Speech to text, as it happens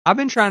I've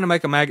been trying to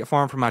make a maggot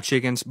farm for my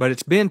chickens, but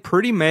it's been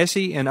pretty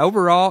messy and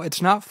overall it's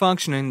not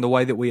functioning the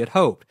way that we had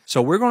hoped.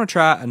 So we're going to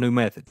try a new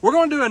method. We're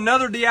going to do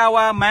another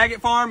DIY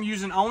maggot farm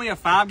using only a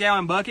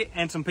 5-gallon bucket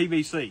and some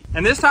PVC.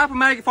 And this type of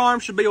maggot farm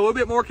should be a little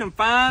bit more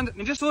confined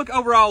and just look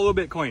overall a little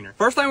bit cleaner.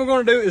 First thing we're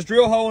going to do is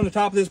drill a hole in the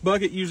top of this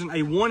bucket using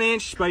a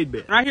 1-inch spade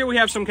bit. Right here we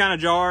have some kind of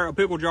jar, a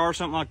pickle jar,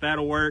 something like that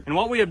will work. And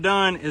what we have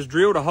done is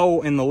drilled a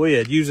hole in the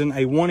lid using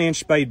a 1-inch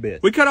spade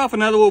bit. We cut off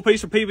another little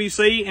piece of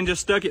PVC and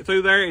just stuck it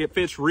through there. It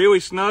fits really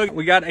snug.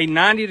 We got a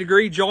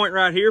 90-degree joint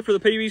right here for the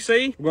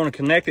PVC. We're going to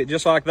connect it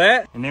just like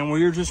that. And then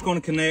we're just going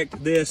to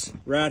connect this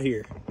right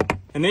here.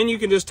 And then you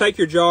can just take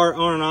your jar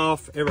on and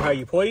off ever how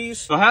you please.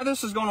 So how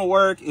this is going to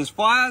work is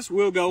flies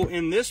will go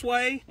in this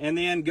way and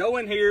then go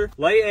in here,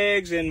 lay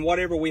eggs in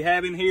whatever we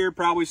have in here,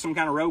 probably some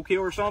kind of roadkill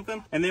or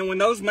something. And then when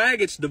those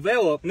maggots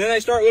develop and then they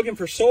start looking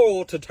for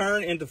soil to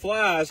turn into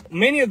flies,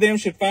 many of them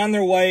should find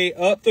their way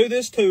up through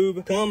this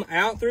tube, come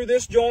out through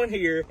this joint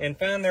here and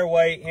find their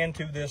way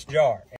into this jar.